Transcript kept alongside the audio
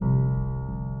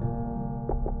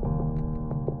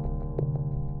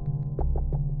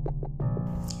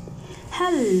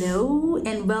Hello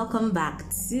and welcome back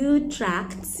to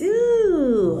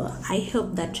Track-2. I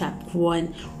hope that Track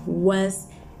 1 was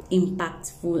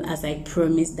impactful as I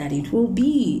promised that it will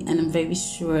be, and I'm very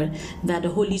sure that the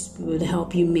Holy Spirit will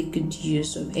help you make good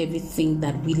use of everything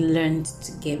that we learned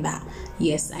together.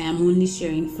 Yes, I am only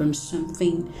sharing from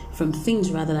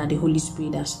things rather that the Holy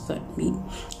Spirit has taught me.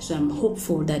 So I'm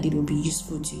hopeful that it will be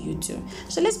useful to you too.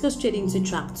 So let's go straight into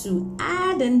Track 2.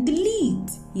 Add and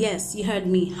delete. Yes, you heard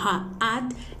me.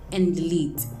 Add and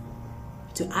delete.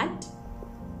 To add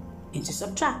and to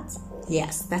subtract.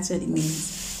 Yes, that's what it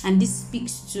means. And this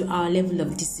speaks to our level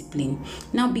of discipline.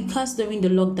 Now, because during the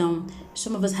lockdown,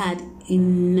 some of us had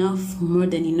more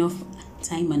than enough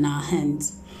time on our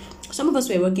hands. Some of us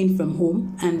were working from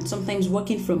home, and sometimes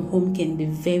working from home can be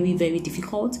very, very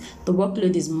difficult. The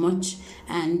workload is much,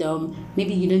 and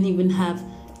maybe you don't even have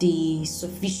the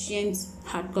sufficient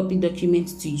hard copy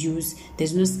documents to use.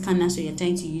 There's no scanner, so you're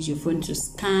trying to use your phone to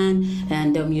scan,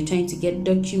 and you're trying to get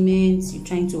documents, you're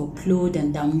trying to upload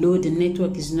and download. The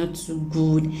network is not so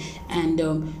good, and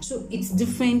so it's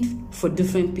different for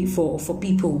different people. For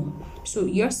people, so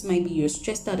yours might be you're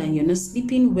stressed out and you're not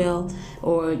sleeping well,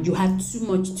 or you have too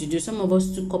much to do. Some of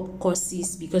us took up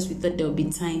courses because we thought there would be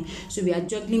time, so we are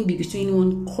juggling between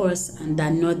one course and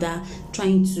another,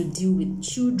 trying to deal with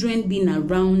children being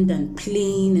around and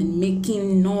playing and making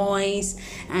noise,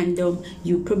 and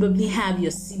you probably have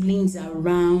your siblings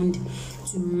around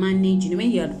to manage. When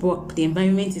you're at work, the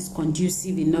environment is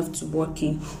conducive enough to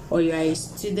working, or you are a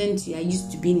student, you are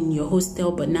used to being in your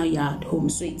hostel, but now you're at home,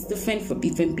 so it's different for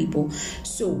different people.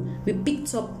 So we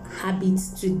picked up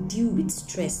habits to deal with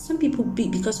stress. Some people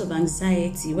because of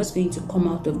anxiety, what's going to come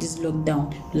out of this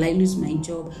lockdown? Will I lose my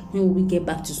job? When will we get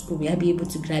back to school? Will I be able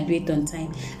to graduate on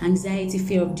time? Anxiety,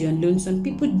 fear of the unknown. Some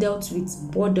people dealt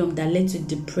with boredom that led to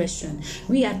depression.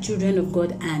 We are children of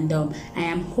God, and I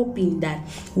am hoping that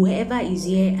whoever is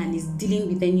here and is dealing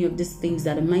with any of these things,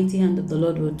 that the mighty hand of the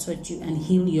Lord will touch you and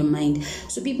heal your mind.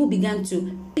 So people began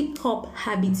to pick up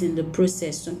habits in the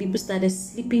process. Some people started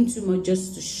sleeping too much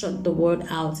just to shut the world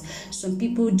out. Some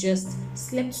people just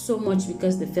slept so much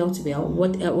because they felt, well,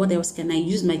 what else can I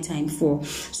use my time for?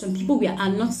 Some people are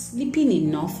not sleeping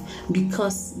enough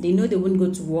because they know they won't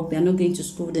go to work, they're not going to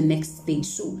school the next day.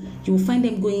 So you will find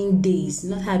them going days,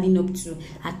 not having up to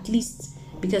at least,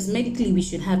 because medically we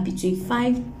should have between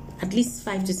at least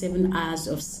 5 to 7 hours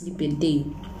of sleep a day.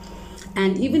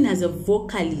 And even as a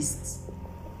vocalist,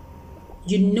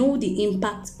 you know the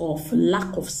impact of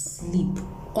lack of sleep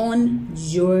on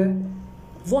your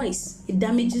voice. It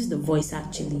damages the voice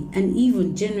actually, and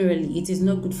even generally it is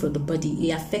not good for the body.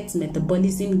 It affects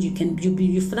metabolism.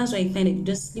 That's why you find that you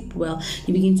just sleep well,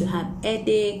 you begin to have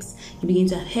headaches,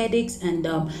 and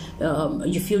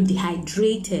you feel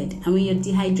dehydrated. And when you're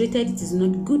dehydrated, it is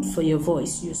not good for your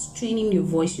voice. You're straining your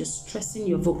voice, you're stressing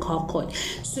your vocal cord.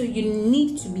 So you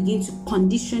need to begin to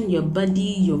condition your body,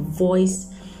 your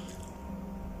voice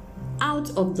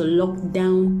out of the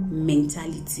lockdown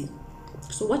mentality.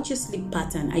 So what's your sleep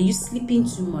pattern? Are you sleeping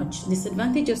too much? The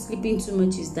disadvantage of sleeping too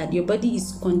much is that your body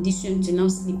is conditioned to now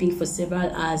sleeping for several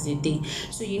hours a day.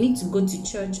 So you need to go to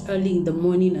church early in the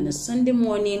morning on a Sunday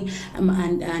morning,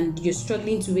 and you're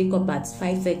struggling to wake up at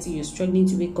 5:30. You're struggling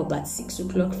to wake up at 6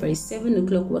 o'clock for a 7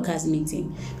 o'clock workers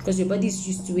meeting, because your body is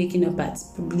used to waking up at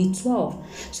probably 12.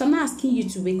 So I'm not asking you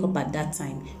to wake up at that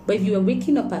time, but if you were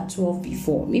waking up at 12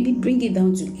 before, maybe bring it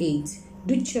down to 8.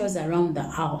 Do chores around the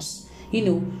house.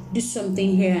 Do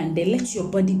something here and there. Let your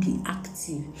body be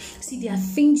active. See, there are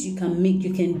things you can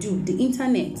do. The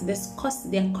internet, there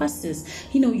are courses.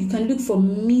 You can look for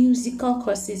musical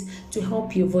courses to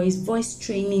help your voice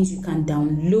trainings you can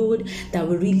download that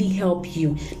will really help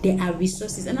you. There are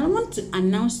resources, and I want to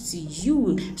announce to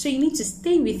you, so you need to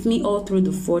stay with me all through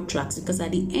the 4 tracks, because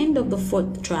at the end of the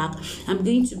 4th track, I'm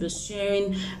going to be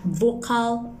sharing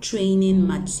vocal training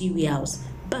materials.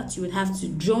 But you would have to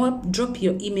drop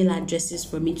your email addresses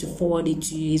for me to forward it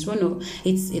to you.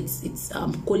 It's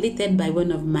collated by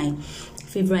one of my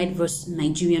favorite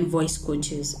Nigerian voice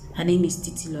coaches. Her name is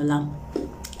Titi Lola,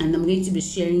 and I'm going to be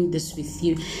sharing this with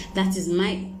you.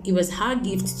 It was her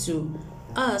gift to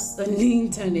us on the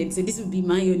internet, so this will be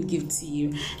my own gift to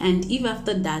you. And if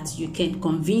after that you can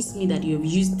convince me that you have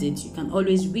used it, you can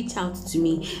always reach out to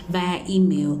me via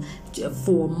email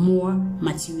for more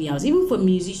materials. Even for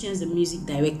musicians and music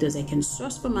directors, I can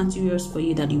source for materials for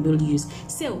you that you will use.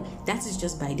 So that is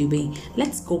just by the way.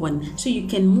 Let's go on. So you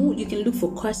can look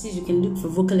for courses, you can look for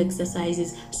vocal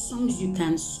exercises, songs you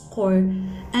can score,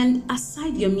 and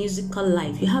aside your musical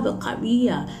life, you have a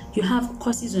career, you have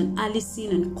courses on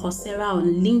Allison, on Coursera,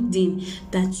 on LinkedIn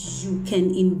that you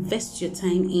can invest your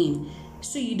time in.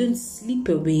 so you don't sleep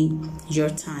away your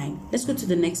time. Let's go to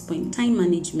the next point, time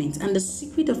management. And the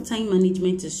secret of time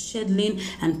management is scheduling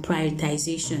and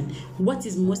prioritization. What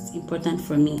is most important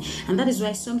for me? And that is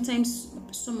why sometimes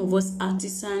some of us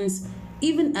artisans,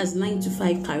 even as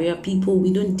 9-to-5 career people,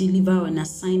 we don't deliver on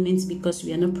assignments because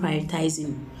we are not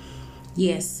prioritizing.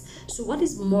 Yes. So what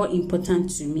is more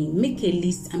important to me? Make a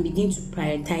list and begin to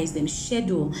prioritize them.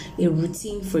 Schedule a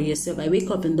routine for yourself. I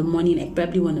wake up in the morning. I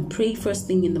probably want to pray first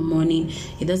thing in the morning.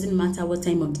 It doesn't matter what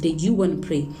time of the day you want to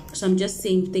pray. So I'm just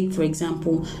saying, take for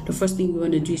example, the first thing you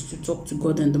want to do is to talk to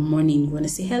God in the morning. You want to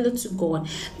say hello to God.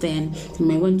 Then you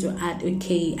might want to add,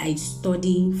 okay, I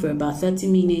study for about 30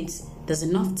 minutes. There's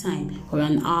enough time, or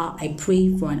an hour. I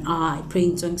pray for an hour. I pray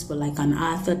in tongues for like an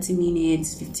hour, 30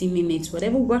 minutes, 15 minutes,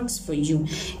 whatever works for you.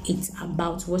 It's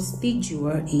about what stage you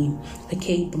are in.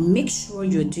 Okay, but make sure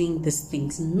you're doing these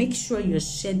things. Make sure you're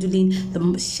scheduling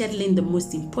the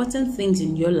most important things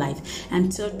in your life.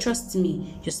 And trust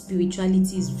me, your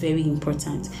spirituality is very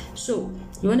important. So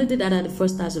you want to do that at the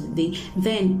first hours of the day.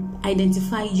 Then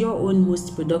identify your own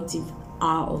most productive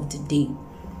hour of the day.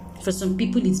 For some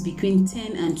people, it's between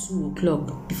 10 and 2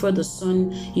 o'clock before the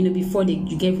sun, before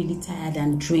you get really tired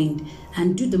and drained.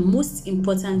 And do the most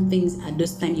important things at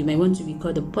those times. You might want to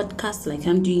record a podcast like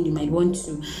I'm doing. You might want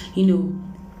to,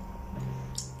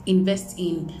 invest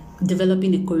in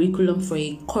developing a curriculum for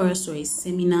a course or a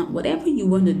seminar. Whatever you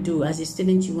want to do as a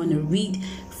student, you want to read.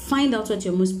 Find out what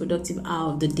your most productive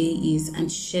hour of the day is and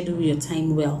schedule your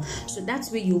time well. So that's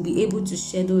where you'll be able to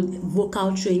schedule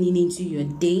vocal training into your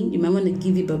day. You might want to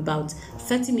give it about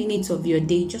 30 minutes of your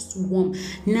day just to warm.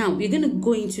 Now, we're going to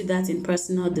go into that in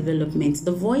personal development.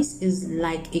 The voice is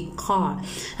like a car,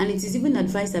 and it is even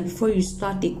advised that before you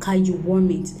start a car, you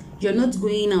warm it. You're not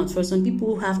going out. For some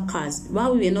people who have cars,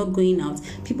 while we are not going out,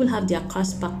 people have their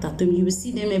cars parked at home. You will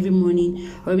see them every morning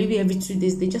or maybe every 2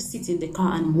 days. They just sit in the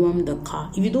car and warm the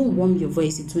car. If you don't warm your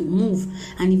voice, it won't move.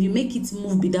 And if you make it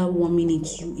move without warming it,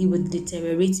 it will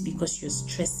deteriorate because you're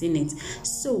stressing it.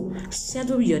 So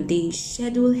schedule your day.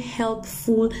 Schedule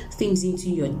helpful things into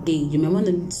your day. You may want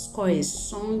to score a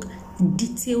song,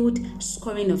 detailed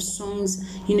scoring of songs.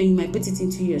 You might put it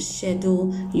into your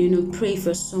schedule. Pray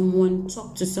for someone,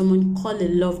 talk to someone, call a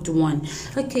loved one.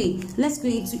 Okay, let's go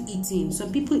into eating.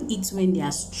 Some people eat when they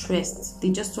are stressed. They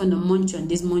just want to munch on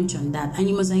this, munch on that, and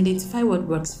you must identify what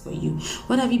works for you.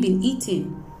 What have you been eating?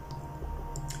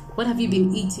 What have you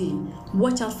been eating?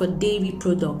 Watch out for dairy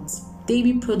products.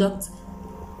 Dairy products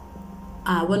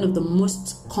are one of the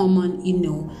most common,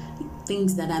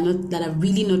 things that are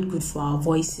really not good for our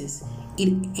voices. It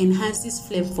enhances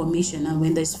phlegm formation, and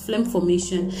when there's phlegm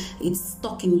formation, it's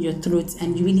stuck in your throat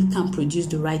and you really can't produce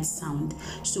the right sound.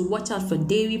 So watch out for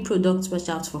dairy products. Watch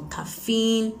out for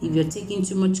caffeine. If you're taking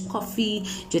too much coffee,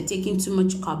 if you're taking too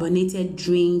much carbonated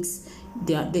drinks,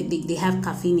 they have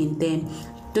caffeine in them.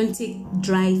 Don't take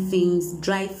dry things.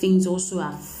 Dry things also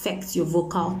affect your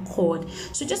vocal cord.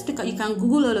 So just because you can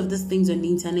Google all of these things on the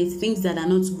internet, things that are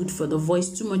not good for the voice.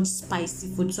 Too much spicy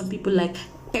food. Some people like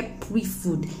peppery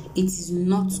food. It is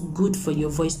not good for your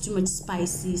voice. Too much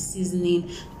spicy seasoning,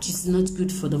 which is not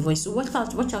good for the voice. So watch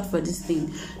out for these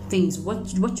things.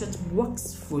 Watch what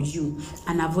works for you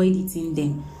and avoid eating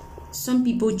them. Some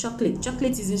people, chocolate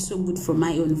isn't so good for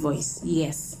my own voice.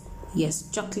 Yes,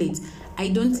 chocolate. I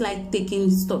don't like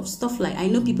taking stuff like, I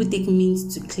know people take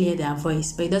mint to clear their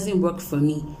voice, but it doesn't work for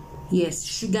me. Yes,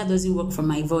 sugar doesn't work for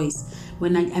my voice.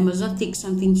 When I must not take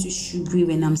something too sugary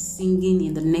when I'm singing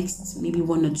in the next maybe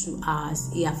 1 or 2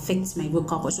 hours. It affects my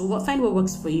vocal cord. So find what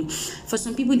works for you. For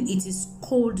some people, it is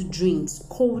cold drinks,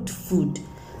 cold food.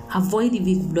 Avoid if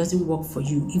it doesn't work for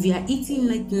you. If you are eating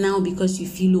it now because you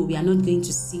feel, we are not going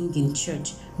to sing in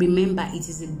church, remember, it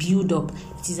is a build-up.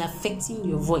 It is affecting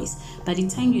your voice. By the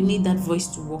time you need that voice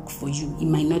to work for you, it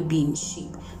might not be in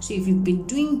shape. So if you've been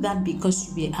doing that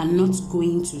because we are not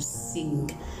going to sing,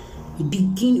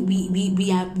 we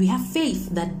have faith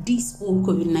that this whole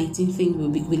COVID-19 thing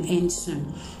will end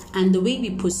soon. And the way we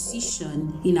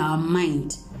position in our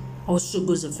mind also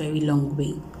goes a very long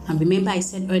way. And remember, I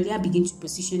said earlier, begin to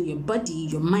position your body,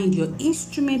 your mind, your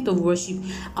instrument of worship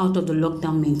out of the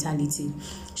lockdown mentality.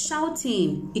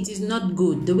 Shouting, it is not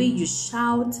good. The way you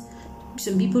shout,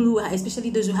 some people who are, especially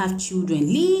those who have children,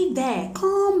 leave there,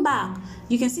 come back.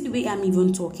 You can see the way I'm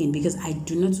even talking, because I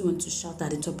do not want to shout at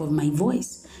the top of my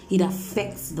voice. It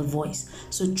affects the voice.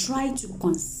 So try to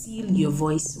conceal your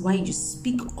voice while you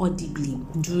speak audibly.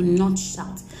 Do not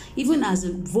shout. Even as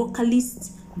a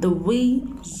vocalist, the way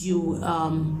you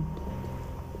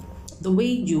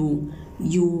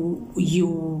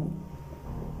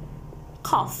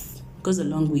cough, goes a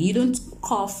long way. You don't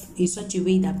cough in such a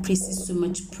way that places so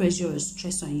much pressure or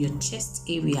stress on your chest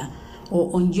area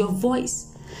or on your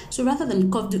voice. So rather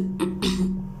than cough,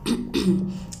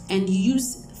 and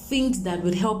use things that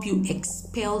would help you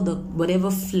expel the whatever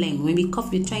phlegm. When we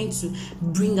cough, we're trying to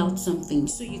bring out something.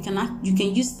 So you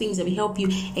can use things that will help you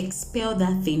expel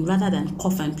that thing rather than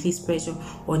cough and place pressure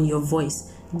on your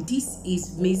voice. This is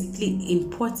basically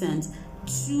important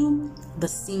to the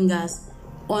singers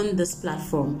on this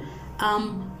platform.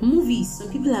 Movies.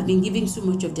 Some people have been giving so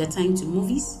much of their time to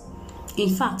movies. In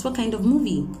fact, what kind of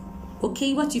movie?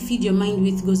 Okay, what you feed your mind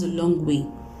with goes a long way.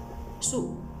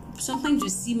 So sometimes we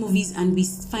see movies and we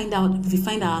find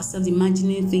ourselves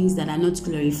imagining things that are not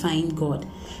glorifying God.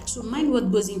 So mind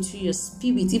what goes into your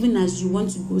spirit, even as you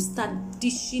want to go start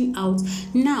dishing out.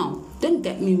 Now, don't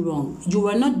get me wrong. You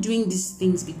are not doing these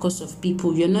things because of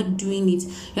people. You're not doing it.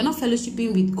 You're not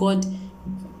fellowshipping with God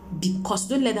because,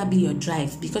 don't let that be your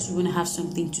drive, because you want to have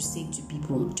something to say to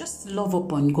people. Just love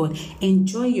upon God.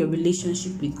 Enjoy your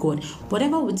relationship with God.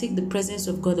 Whatever will take the presence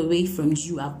of God away from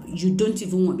you, you don't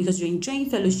even want, because you're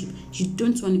enjoying fellowship, you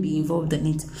don't want to be involved in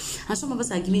it. And some of us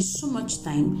are giving so much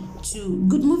time to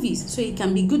good movies. So it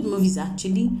can be good movies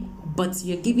actually, but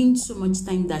you're giving so much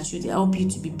time that should help you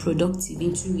to be productive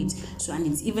into it. So, and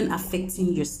it's even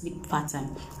affecting your sleep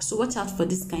pattern. So watch out for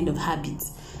this kind of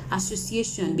habits.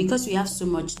 Association, because we have so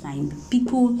much time,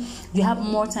 you have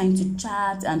more time to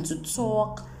chat and to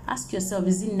talk. Ask yourself,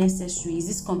 is it necessary? Is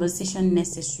this conversation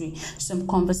necessary? Some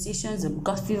conversations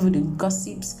are filled with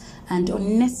gossips and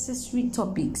unnecessary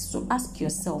topics. So ask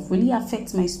yourself, will it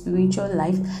affect my spiritual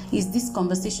life? Is this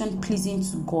conversation pleasing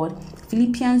to God?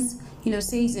 Philippians,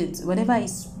 says it, whatever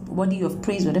is worthy of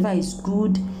praise, whatever is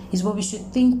good, is what we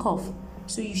should think of.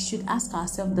 So you should ask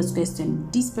ourselves this question: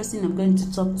 this person I'm going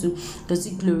to talk to, does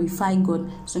it glorify God?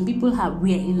 Some people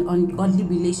we're in ungodly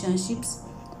relationships,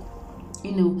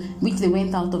 which they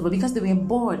went out of, but because they were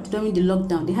bored during the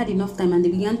lockdown, they had enough time and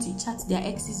they began to chat their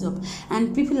exes up,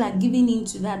 and people are giving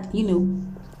into that,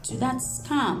 to that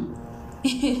scam.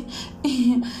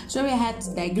 Sorry, I had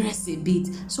to digress a bit.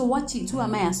 So watch it. Who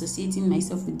am I associating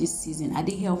myself with this season? Are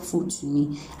they helpful to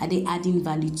me? Are they adding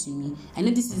value to me? I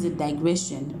know this is a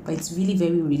digression, but it's really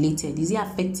very related. Is it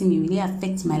affecting me? Will it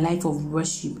affect my life of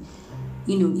worship?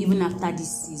 Even after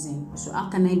this season. So how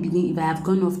can I begin? If I have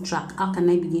gone off track, how can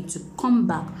I begin to come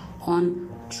back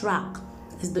on track?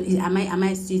 Am I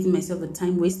associating myself with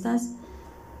time wasters?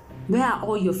 Where are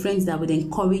all your friends that would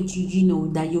encourage you,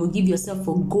 that you will give yourself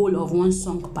a goal of 1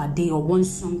 song per day or 1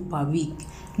 song per week?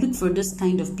 Look for those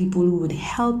kind of people who would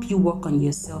help you work on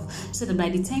yourself, so that by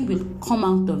the time we'll come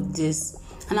out of this,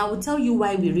 and I will tell you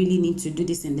why we really need to do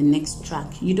this in the next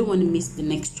track. You don't want to miss the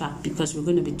next track, because we're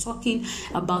going to be talking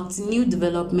about new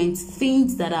developments,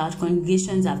 things that our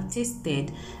congregations have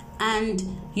tasted, and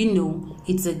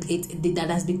that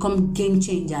has become game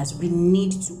changers. We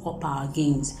need to up our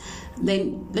games.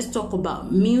 Then let's talk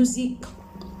about music.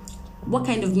 What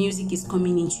kind of music is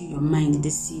coming into your mind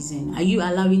this season? Are you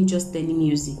allowing just any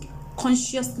music?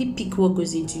 Consciously pick what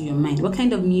goes into your mind. What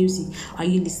kind of music are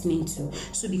you listening to?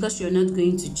 So because you're not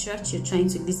going to church, you're trying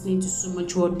to listen to so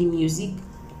much worldly music.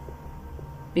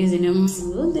 Because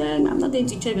I'm not going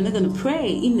to church, we're not going to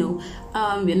pray,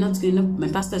 we're not going to, my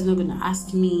pastor is not going to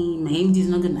ask me, my MD is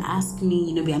not going to ask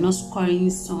me, we are not scoring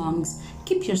songs.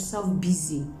 Keep yourself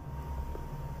busy.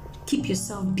 Keep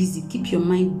yourself busy. Keep your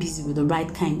mind busy with the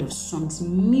right kind of songs.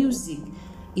 Music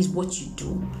is what you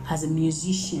do as a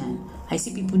musician. I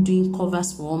see people doing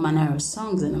covers for all manner of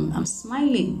songs, and I'm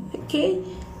smiling. Okay,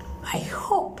 I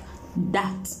hope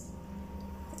that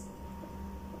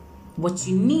what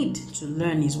you need to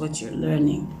learn is what you're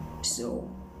learning. So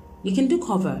you can do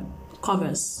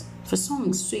covers for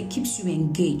songs, so it keeps you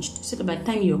engaged, so that by the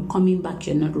time you're coming back,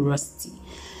 you're not rusty.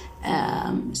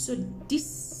 So this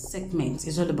segment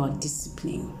is all about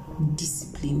discipline.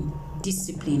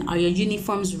 Are your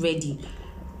uniforms ready,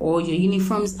 or your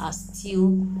uniforms are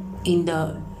still in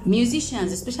the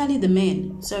musicians, especially the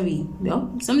men?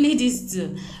 Some ladies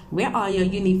too. Where are your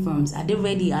uniforms? Are they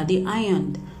ready? Are they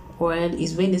ironed? Or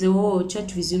is when they say, oh,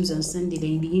 church resumes on Sunday,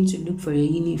 then you begin to look for your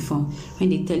uniform when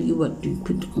they tell you what to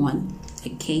put on.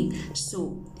 Okay,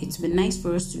 so it's been nice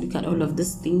for us to look at all of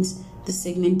these things. This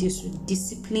segment deals with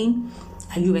discipline.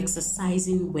 Are you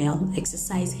exercising well?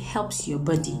 Exercise helps your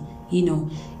body,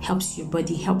 helps your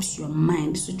body, helps your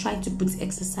mind. So try to put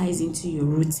exercise into your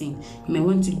routine. You might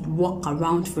want to walk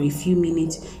around for a few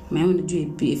minutes. You might want to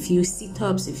do a few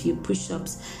sit-ups, a few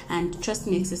push-ups. And trust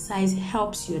me, exercise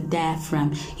helps your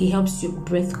diaphragm. It helps your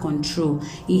breath control.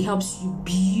 It helps you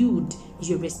build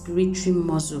your respiratory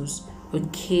muscles.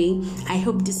 Okay, I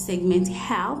hope this segment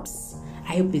helps.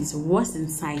 I hope it was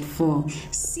insightful.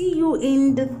 See you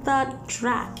in the third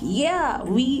track. Yeah,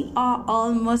 we are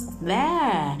almost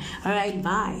there. All right,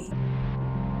 bye.